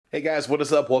Hey guys, what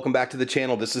is up? Welcome back to the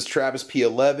channel. This is Travis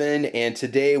P11, and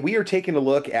today we are taking a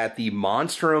look at the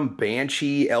Monstrum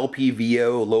Banshee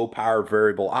LPVO low power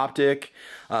variable optic.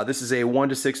 This is a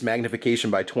 1-6 magnification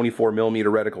by 24mm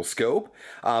reticle scope.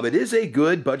 It is a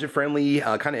good budget-friendly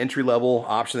kind of entry-level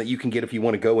option that you can get if you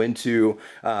want to go into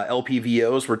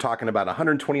LPVOs. We're talking about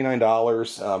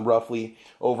 $129 roughly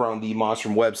over on the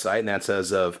Monstrum website, and that's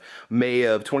as of May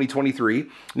of 2023.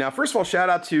 Now, first of all, shout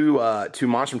out to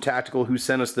Monstrum Tactical, who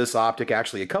sent us this optic,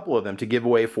 actually a couple of them, to give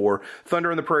away for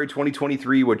Thunder on the Prairie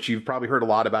 2023, which you've probably heard a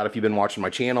lot about if you've been watching my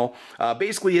channel.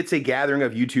 Basically, it's a gathering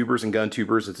of YouTubers and gun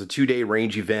tubers. It's a 2-day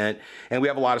range event, and we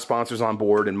have a lot of sponsors on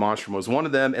board, and Monstrum was one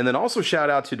of them. And then also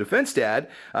shout out to Defense Dad.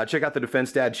 Check out the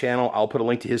Defense Dad channel. I'll put a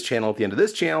link to his channel at the end of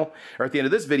this channel, or at the end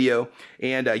of this video,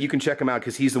 and you can check him out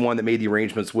because he's the one that made the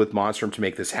arrangements with Monstrum to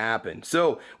make this happen.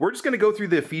 So we're just going to go through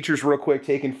the features real quick,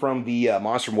 taken from the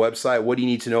Monstrum website. What do you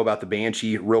need to know about the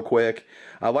Banshee real quick?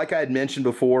 Like I had mentioned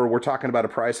before, we're talking about a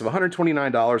price of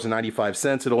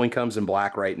 $129.95. It only comes in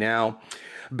black right now.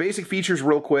 Basic features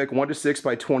real quick: 1-6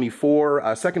 by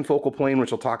 24, second focal plane,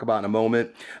 which I'll talk about in a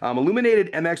moment. Illuminated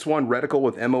MX1 reticle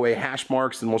with MOA hash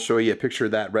marks, and we'll show you a picture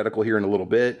of that reticle here in a little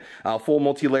bit. Full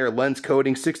multi-layer lens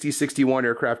coating, 6061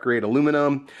 aircraft grade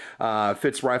aluminum.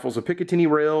 Fits rifles with Picatinny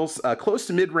rails. Close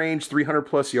to mid-range, 300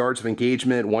 plus yards of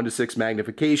engagement, 1-6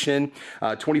 magnification,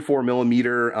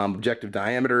 24mm objective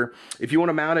diameter. If you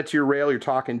want to mount it to your rail, you're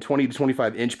talking 20 to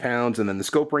 25 inch-pounds, and then the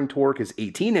scope ring torque is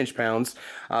 18 inch-pounds.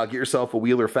 Get yourself a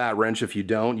wheeler fat wrench. If you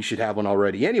don't, you should have one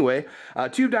already anyway.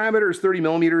 Tube diameter is 30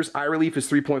 millimeters. Eye relief is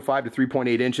 3.5 to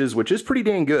 3.8 inches, which is pretty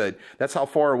dang good. That's how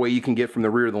far away you can get from the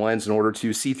rear of the lens in order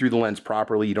to see through the lens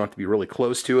properly. You don't have to be really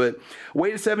close to it.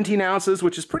 Weight is 17 ounces,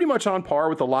 which is pretty much on par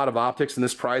with a lot of optics in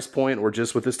this price point, or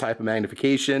just with this type of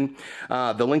magnification.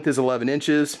 The length is 11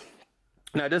 inches.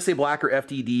 Now, it does say black or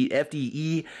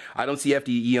FDE. I don't see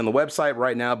FDE on the website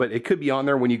right now, but it could be on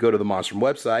there when you go to the Monstrum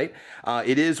website.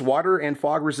 It is water and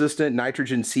fog resistant,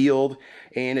 nitrogen sealed,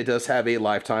 and it does have a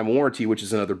lifetime warranty, which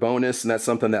is another bonus, and that's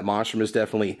something that Monstrum is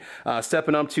definitely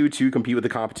stepping up to compete with the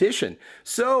competition.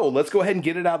 So let's go ahead and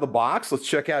get it out of the box. Let's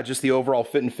check out just the overall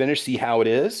fit and finish, see how it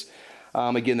is.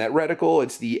 Again, that reticle,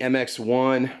 it's the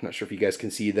MX1. I'm not sure if you guys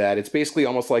can see that. It's basically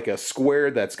almost like a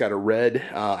square that's got a red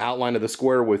outline of the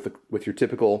square with your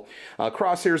typical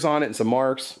crosshairs on it and some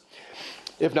marks.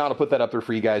 If not, I'll put that up there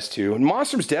for you guys too. And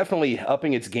Monstrum's definitely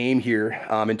upping its game here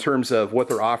in terms of what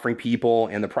they're offering people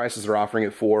and the prices they're offering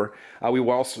it for. We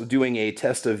were also doing a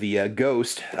test of the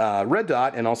Ghost red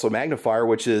dot and also magnifier,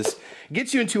 which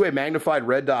gets you into a magnified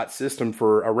red dot system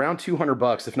for around 200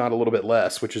 bucks, if not a little bit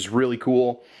less, which is really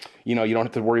cool. You know, you don't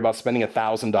have to worry about spending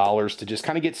 $1,000 to just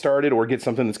kind of get started or get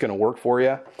something that's going to work for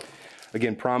you.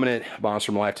 Again, prominent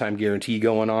Monstrum lifetime guarantee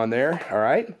going on there. All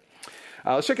right.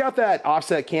 Let's check out that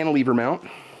offset cantilever mount.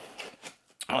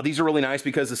 These are really nice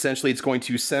because essentially it's going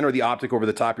to center the optic over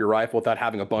the top of your rifle without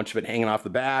having a bunch of it hanging off the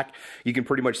back. You can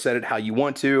pretty much set it how you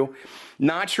want to.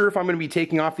 Not sure if I'm going to be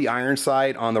taking off the iron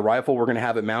sight on the rifle we're going to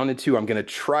have it mounted to. I'm going to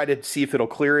try to see if it'll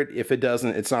clear it. If it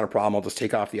doesn't, it's not a problem. I'll just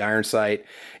take off the iron sight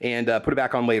and put it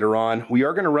back on later on. We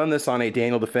are going to run this on a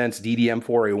Daniel Defense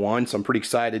DDM4A1, so I'm pretty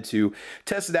excited to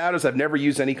test it out, as I've never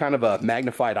used any kind of a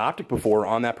magnified optic before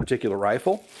on that particular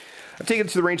rifle. I've taken it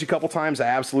to the range a couple times. I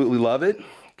absolutely love it.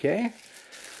 Okay.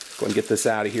 Go and get this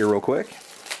out of here real quick.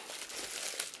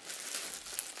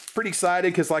 Pretty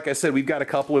excited because, like I said, we've got a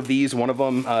couple of these. One of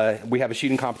them, we have a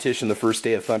shooting competition the first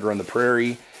day of Thunder on the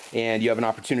Prairie, and you have an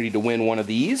opportunity to win one of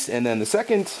these. And then the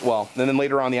second, well, and then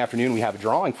later on in the afternoon, we have a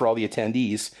drawing for all the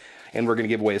attendees, and we're going to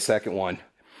give away a second one.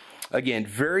 Again,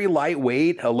 very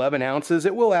lightweight, 11 ounces.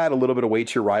 It will add a little bit of weight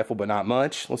to your rifle, but not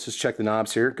much. Let's just check the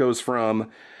knobs here. It goes from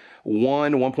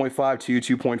 1.5,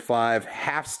 2, 2.5,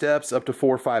 half steps up to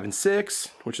 4, 5, and 6,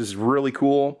 which is really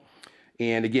cool.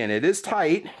 And again, it is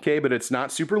tight, okay, but it's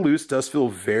not super loose. It does feel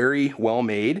very well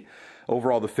made.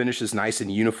 Overall, the finish is nice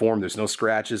and uniform. There's no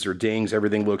scratches or dings.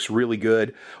 Everything looks really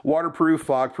good. Waterproof,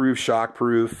 fog-proof,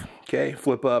 shock-proof. Okay,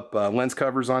 flip up lens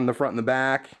covers on the front and the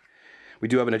back. We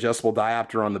do have an adjustable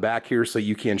diopter on the back here, so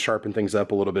you can sharpen things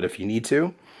up a little bit if you need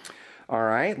to. All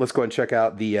right, let's go ahead and check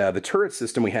out the turret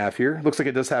system we have here. Looks like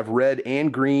it does have red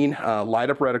and green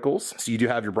light-up reticles, so you do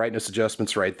have your brightness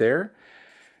adjustments right there.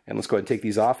 And let's go ahead and take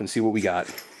these off and see what we got.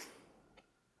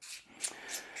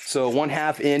 So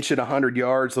 1/2 inch at 100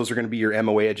 yards, those are going to be your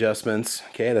MOA adjustments.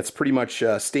 Okay, that's pretty much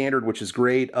standard, which is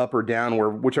great, up or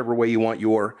down, whichever way you want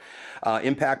your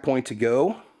impact point to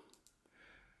go.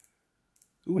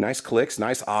 Ooh, nice clicks,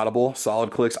 nice audible,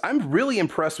 solid clicks. I'm really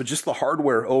impressed with just the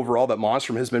hardware overall that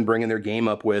Monstrum has been bringing their game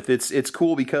up with. It's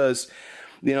cool because,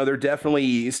 you know, they're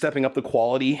definitely stepping up the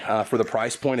quality for the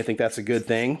price point. I think that's a good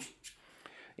thing.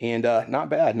 And not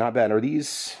bad, not bad. Are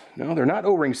these, no, they're not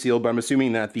O-ring sealed, but I'm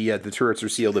assuming that the turrets are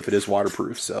sealed if it is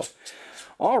waterproof, so.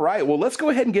 All right, well, let's go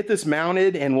ahead and get this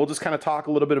mounted, and we'll just kind of talk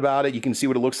a little bit about it. You can see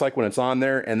what it looks like when it's on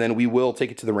there, and then we will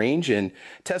take it to the range and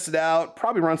test it out,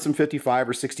 probably run some 55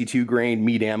 or 62 grain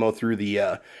meat ammo through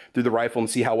the rifle and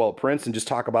see how well it prints, and just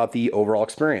talk about the overall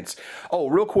experience. Oh,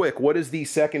 real quick, what is the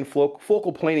second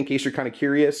focal plane, in case you're kind of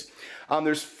curious?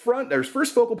 There's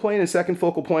first focal plane and second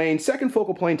focal plane. Second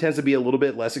focal plane tends to be a little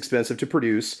bit less expensive to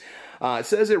produce. It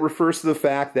says it refers to the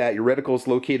fact that your reticle is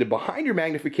located behind your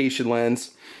magnification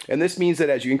lens, and this means that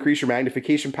as you increase your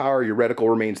magnification power, your reticle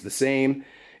remains the same.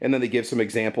 And then they give some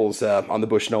examples on the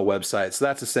Bushnell website. So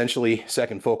that's essentially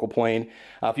second focal plane.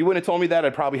 If you wouldn't have told me that,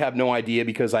 I'd probably have no idea,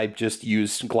 because I just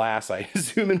use glass. I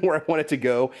zoom in where I want it to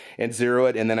go and zero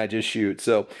it, and then I just shoot.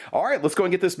 So, all right, let's go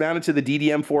and get this mounted to the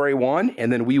DDM4A1,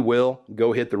 and then we will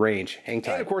go hit the range. Hang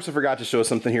tight. And of course, I forgot to show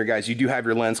something here, guys. You do have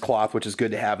your lens cloth, which is good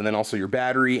to have, and then also your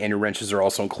battery and your wrenches are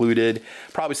also included.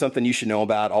 Probably something you should know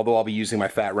about, although I'll be using my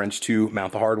fat wrench to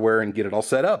mount the hardware and get it all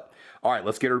set up. All right,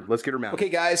 let's get her mounted. Okay,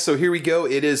 guys, so here we go.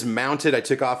 It is mounted. I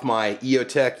took off my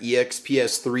EOTech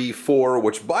EXPS3-4,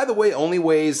 which, by the way, only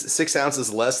weighs 6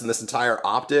 ounces less than this entire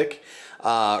optic.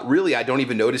 Really, I don't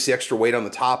even notice the extra weight on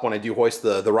the top when I do hoist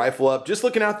the rifle up. Just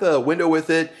looking out the window with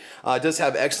it, it does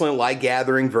have excellent light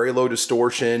gathering, very low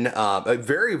distortion,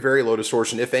 very, very low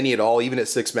distortion, if any at all, even at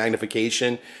 6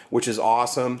 magnification, which is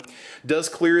awesome. Does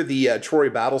clear the Troy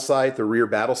battle sight, the rear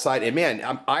battle sight, and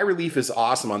man, eye relief is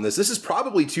awesome on this. This is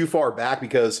probably too far back,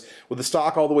 because with the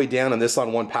stock all the way down and this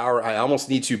on 1 power, I almost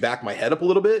need to back my head up a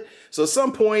little bit. So at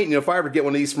some point, you know, if I ever get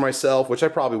one of these for myself, which I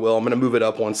probably will, I'm going to move it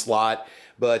up 1 slot.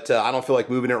 But I don't feel like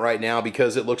moving it right now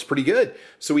because it looks pretty good.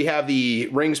 So we have the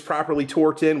rings properly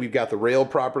torqued in. We've got the rail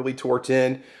properly torqued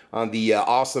in on the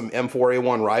awesome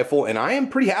M4A1 rifle, and I am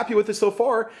pretty happy with it so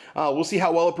far. We'll see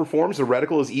how well it performs. The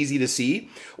reticle is easy to see.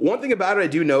 One thing about it I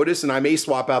do notice, and I may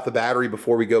swap out the battery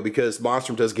before we go, because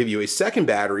Monstrum does give you a second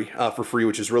battery for free,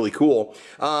 which is really cool.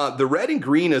 The red and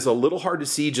green is a little hard to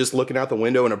see just looking out the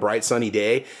window in a bright sunny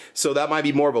day, so that might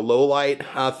be more of a low light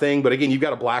thing. But again, you've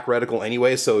got a black reticle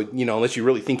anyway, so you know, unless you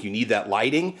really think you need that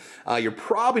lighting, you're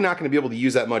probably not going to be able to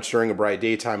use that much during a bright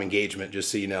daytime engagement,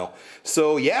 just so you know.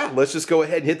 So yeah, let's just go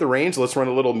ahead and hit the range. Let's run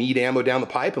a little meat ammo down the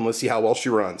pipe, and let's see how well she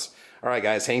runs. All right,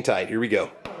 guys, hang tight. Here we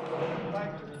go.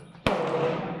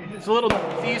 It's a little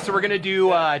easy, so we're going to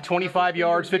do 25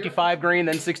 yards, 55 grain,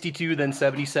 then 62, then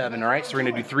 77. All right, so we're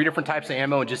going to do 3 different types of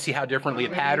ammo and just see how differently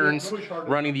it patterns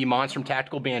running the Monstrum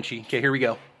Tactical Banshee. Okay, here we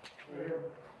go.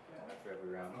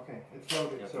 Okay, it's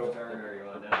loaded. So you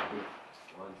want down.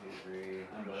 1, 2,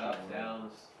 3. Go up,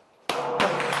 downs.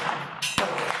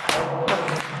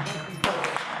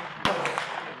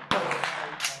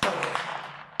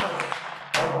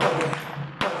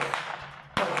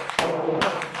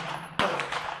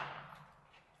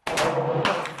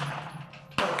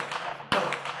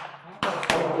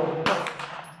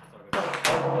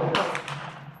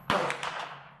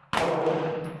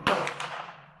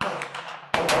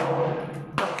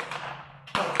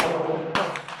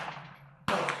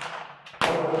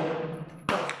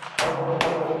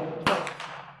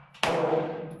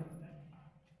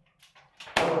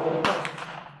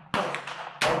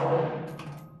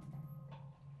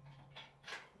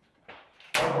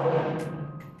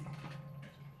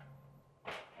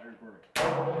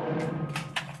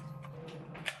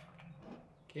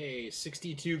 Okay,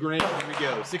 62 grain. Here we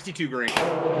go. 62 grain.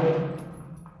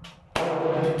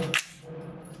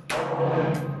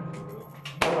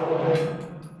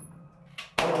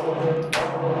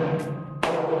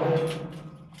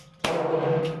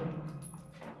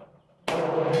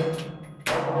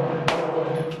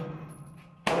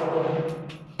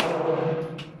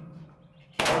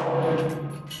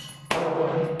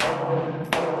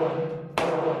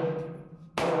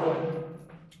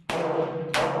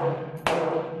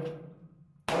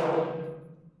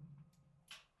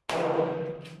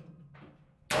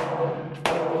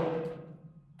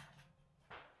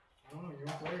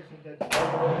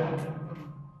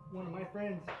 One of my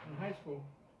friends in high school.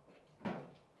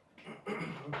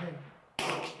 Okay.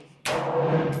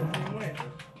 Same way.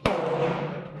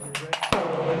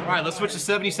 All right, let's switch to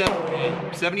 77.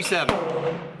 77. I'm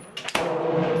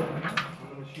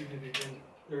gonna shoot it again,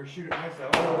 or shoot it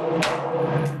myself.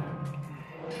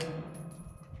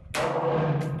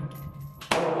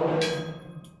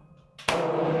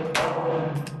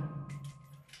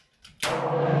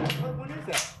 What one is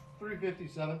that?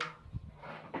 357.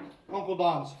 Uncle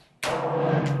Don's.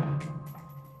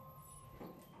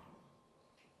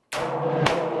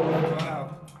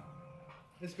 Wow.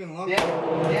 It's been long. Yeah,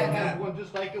 had one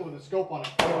just like it with a scope on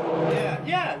it.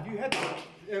 Yeah, you had.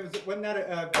 wasn't that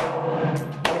a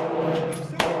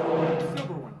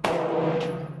silver one?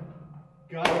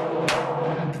 Got it.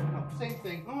 Oh, same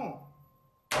thing. Oh.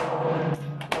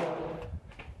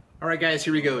 All right, guys,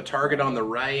 here we go. Target on the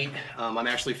right. I'm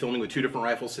actually filming with two different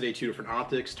rifles today, two different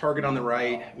optics. Target on the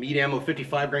right, meat ammo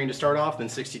 55 grain to start off, then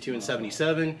 62 and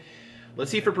 77.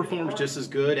 Let's see if it performs just as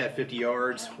good at 50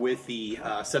 yards with the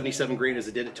 77 grain as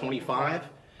it did at 25.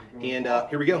 And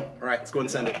here we go. All right, let's go ahead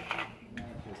and send it.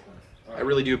 I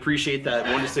really do appreciate that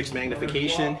 1:6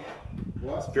 magnification.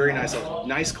 It's very nice,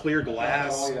 nice clear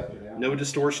glass, no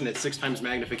distortion at 6 times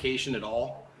magnification at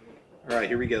all. All right,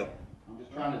 here we go. I'm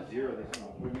just trying to zero this.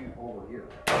 What do you mean over here?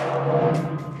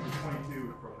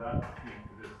 22 from that seat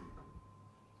to this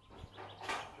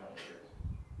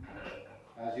seat.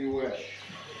 As you wish.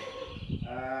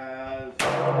 As...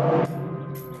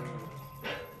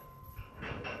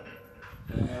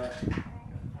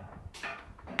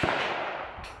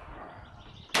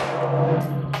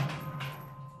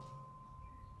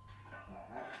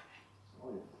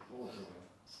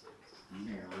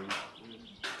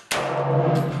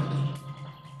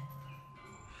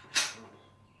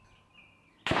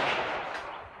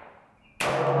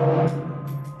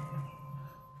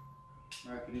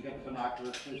 Alright, can you get the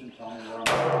binoculars please and tell me where I'm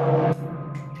at?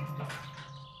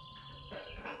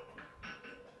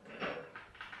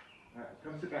 Alright,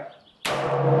 come sit back.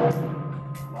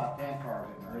 Left hand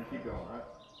target, alright, keep going, alright?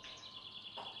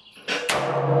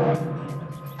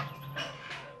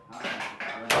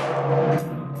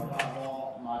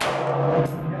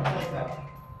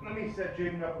 Let me set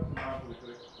Jaden up with some knives really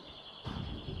quick.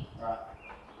 Alright.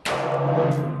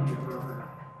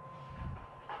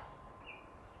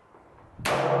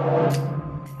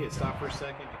 Okay, stop for a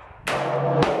second.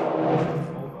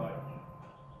 Hold on.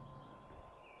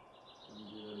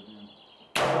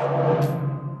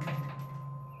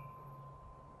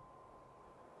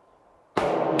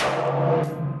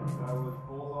 That was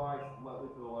bullseye, slightly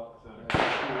to the left center.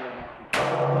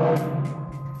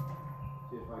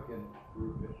 See if I can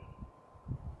group it.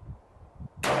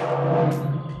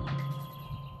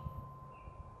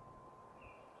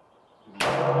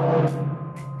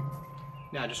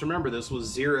 Now, just remember, this was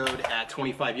zeroed at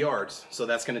 25 yards, so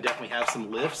that's going to definitely have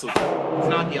some lift, so it's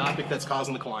not the optic that's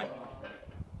causing the climb.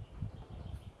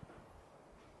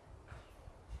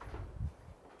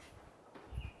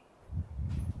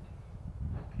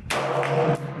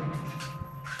 I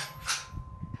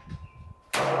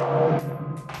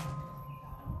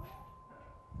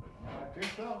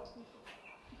think so.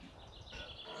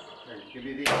 Here, give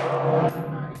you these.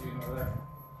 Alright, see you over there.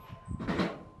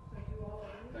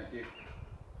 Thank you.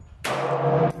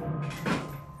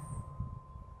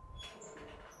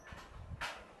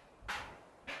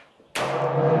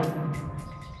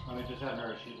 Let me just have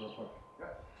her sheet real quick. Yeah,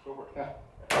 go for it. Yeah.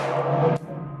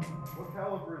 What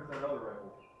caliber is that other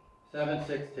rifle?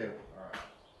 7.62. Alright.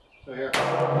 So here,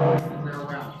 clear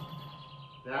around.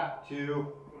 That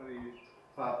to One of these.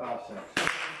 5.56.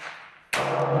 A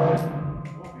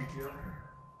little beefier.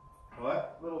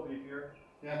 What? A little beefier.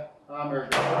 Yeah, very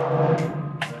good.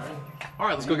 All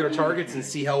right, let's go get our targets and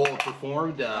see how well it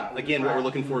performed. Again, what we're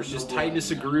looking for is just tightness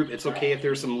of group. It's okay if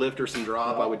there's some lift or some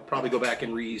drop. I would probably go back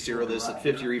and re-zero this at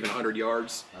 50 or even 100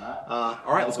 yards. All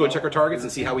right, let's go check our targets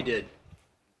and see how we did.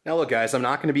 Now look, guys, I'm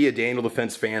not going to be a Daniel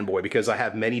Defense fanboy because I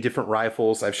have many different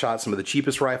rifles. I've shot some of the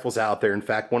cheapest rifles out there. In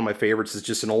fact, one of my favorites is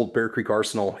just an old Bear Creek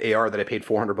Arsenal AR that I paid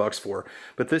 $400 for.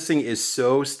 But this thing is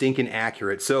so stinking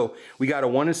accurate. So we got a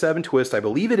 1-7 twist. I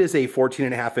believe it is a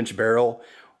 14.5-inch barrel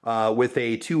with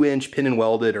a 2-inch pin and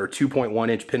welded or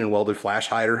 2.1-inch pin and welded flash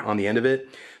hider on the end of it.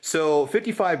 So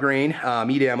 55 grain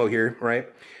meat ammo here, right?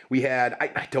 We had,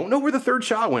 I don't know where the third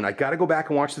shot went. I got to go back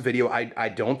and watch the video. I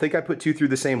don't think I put 2 through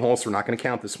the same hole, so we're not going to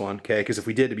count this one, okay? Because if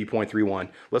we did, it'd be 0.31.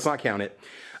 Let's not count it.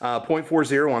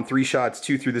 0.40 on 3 shots,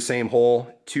 2 through the same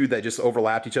hole, 2 that just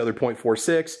overlapped each other,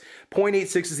 0.46.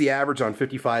 0.86 is the average on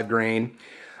 55 grain.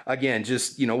 Again,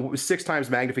 just, you know, 6 times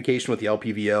magnification with the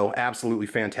LPVO. Absolutely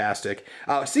fantastic.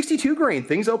 62 grain,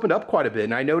 things opened up quite a bit.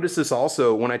 And I noticed this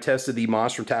also when I tested the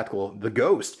Monstrum Tactical, the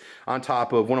Ghost, on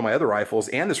top of one of my other rifles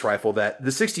and this rifle, that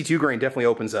the 62 grain definitely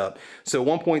opens up. So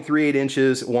 1.38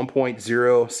 inches,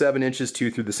 1.07 inches, 2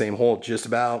 through the same hole, just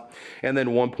about. And then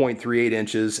 1.38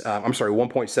 inches,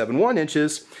 1.71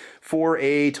 inches for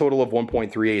a total of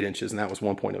 1.38 inches, and that was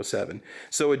 1.07.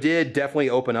 So it did definitely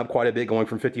open up quite a bit going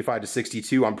from 55 to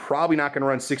 62. I'm probably not going to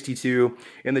run 62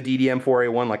 in the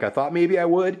DDM4A1 like I thought maybe I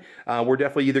would. We're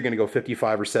definitely either going to go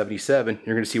 55 or 77.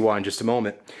 You're going to see why in just a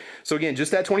moment. So again,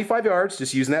 just at 25 yards,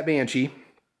 just using that Banshee.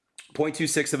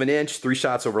 0.26 of an inch, 3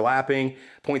 shots overlapping,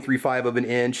 0.35 of an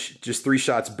inch, just 3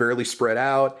 shots barely spread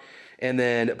out. and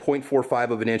then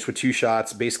 0.45 of an inch with 2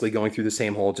 shots, basically going through the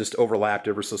same hole, just overlapped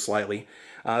ever so slightly.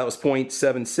 That was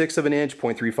 0.76 of an inch,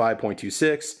 0.35,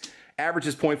 0.26. Average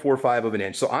is 0.45 of an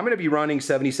inch. So I'm going to be running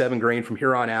 77 grain from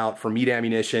here on out for meat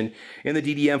ammunition in the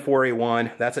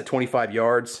DDM-4A1. That's at 25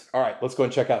 yards. All right, let's go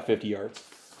and check out 50 yards.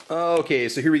 Okay,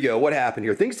 so here we go. What happened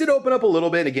here? Things did open up a little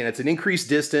bit. Again, it's an increased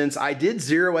distance. I did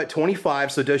zero at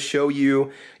 25, so it does show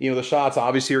you, the shots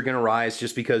obviously are going to rise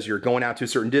just because you're going out to a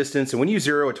certain distance. And when you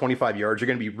zero at 25 yards, you're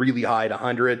going to be really high at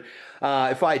 100.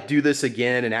 If I do this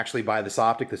again and actually buy this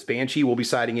optic, this Banshee, we'll be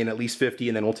sighting in at least 50,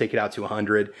 and then we'll take it out to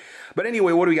 100. But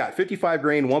anyway, what do we got? 55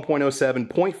 grain, 1.07,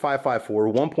 0.554,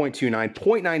 1.29,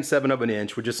 0.97 of an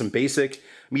inch, with just some basic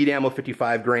meat ammo,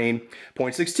 55 grain,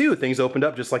 0.62. Things opened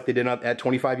up just like they did at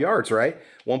 25 yards, right?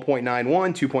 1.91,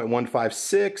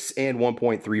 2.156, and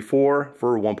 1.34 for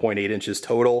 1.8 inches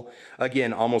total.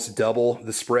 Again, almost double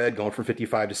the spread, going from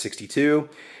 55 to 62.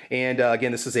 And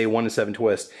again, this is a 1-7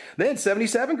 twist. Then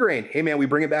 77 grain. Hey man, we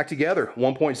bring it back together.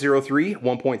 1.03,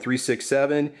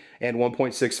 1.367, and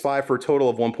 1.65 for a total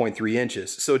of 1.3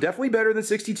 inches. So definitely better than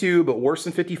 62, but worse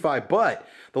than 55. But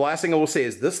the last thing I will say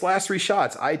is this last 3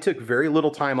 shots, I took very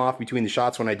little time off between the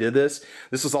shots when I did this.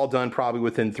 This was all done probably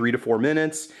within 3 to 4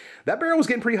 minutes. That barrel was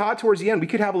getting pretty hot towards the end. We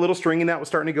could have a little string in that was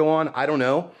starting to go on. I don't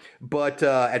know. But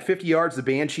at 50 yards, the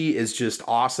Banshee is just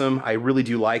awesome. I really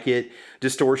do like it.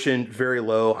 Distortion, very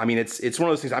low. I mean, it's one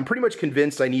of those things. I'm pretty much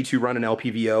convinced I need to run an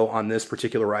LPVO on this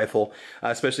particular rifle,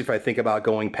 especially if I think about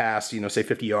going past, say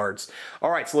 50 yards.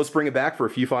 All right, so let's bring it back for a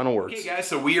few final words. Okay, guys,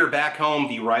 so we are back home.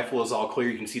 The rifle is all clear.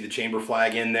 You can see the chamber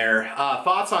flag in there.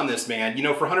 Thoughts on this, man?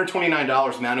 For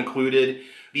 $129, mount included,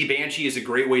 the Banshee is a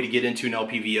great way to get into an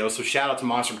LPVO. So shout out to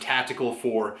Monstrum Tactical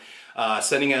for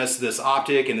sending us this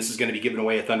optic, and this is going to be given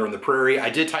away at Thunder on the Prairie. I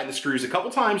did tighten the screws a couple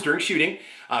times during shooting.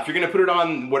 If you're going to put it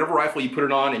on whatever rifle you put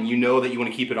it on and you know that you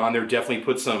want to keep it on there, definitely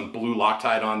put some blue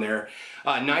Loctite on there.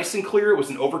 Nice and clear. It was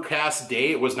an overcast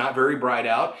day. It was not very bright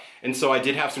out, and so I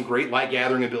did have some great light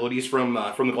gathering abilities from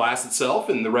the glass itself,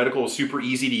 and the reticle was super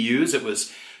easy to use. It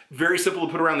was very simple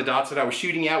to put around the dots that I was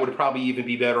shooting at. Would probably even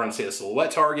be better on, say, a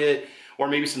silhouette target or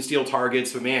maybe some steel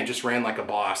targets, but man, just ran like a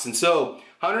boss. And so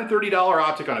 $130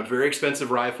 optic on a very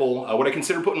expensive rifle. Would I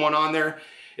consider putting one on there?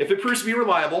 If it proves to be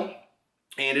reliable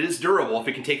and it is durable, if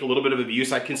it can take a little bit of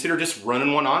abuse, I'd consider just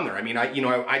running one on there. I mean,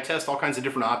 I test all kinds of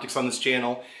different optics on this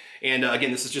channel. And again,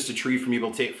 this is just a treat for me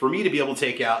to be able to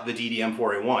take out the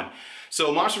DDM-4A1.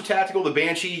 So Monstrum Tactical, the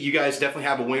Banshee, you guys definitely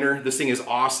have a winner. This thing is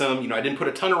awesome. I didn't put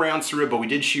a ton of rounds through it, but we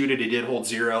did shoot it. It did hold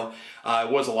 0.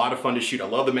 It was a lot of fun to shoot. I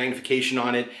love the magnification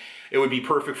on it. It would be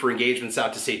perfect for engagements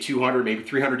out to, say, 200, maybe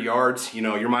 300 yards.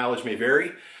 Your mileage may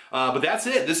vary. But that's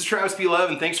it. This is Travis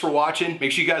P11. Thanks for watching.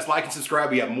 Make sure you guys like and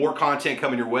subscribe. We have more content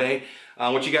coming your way. I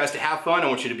want you guys to have fun. I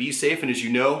want you to be safe. And as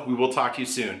you know, we will talk to you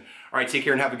soon. All right, take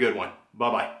care and have a good one.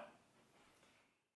 Bye-bye.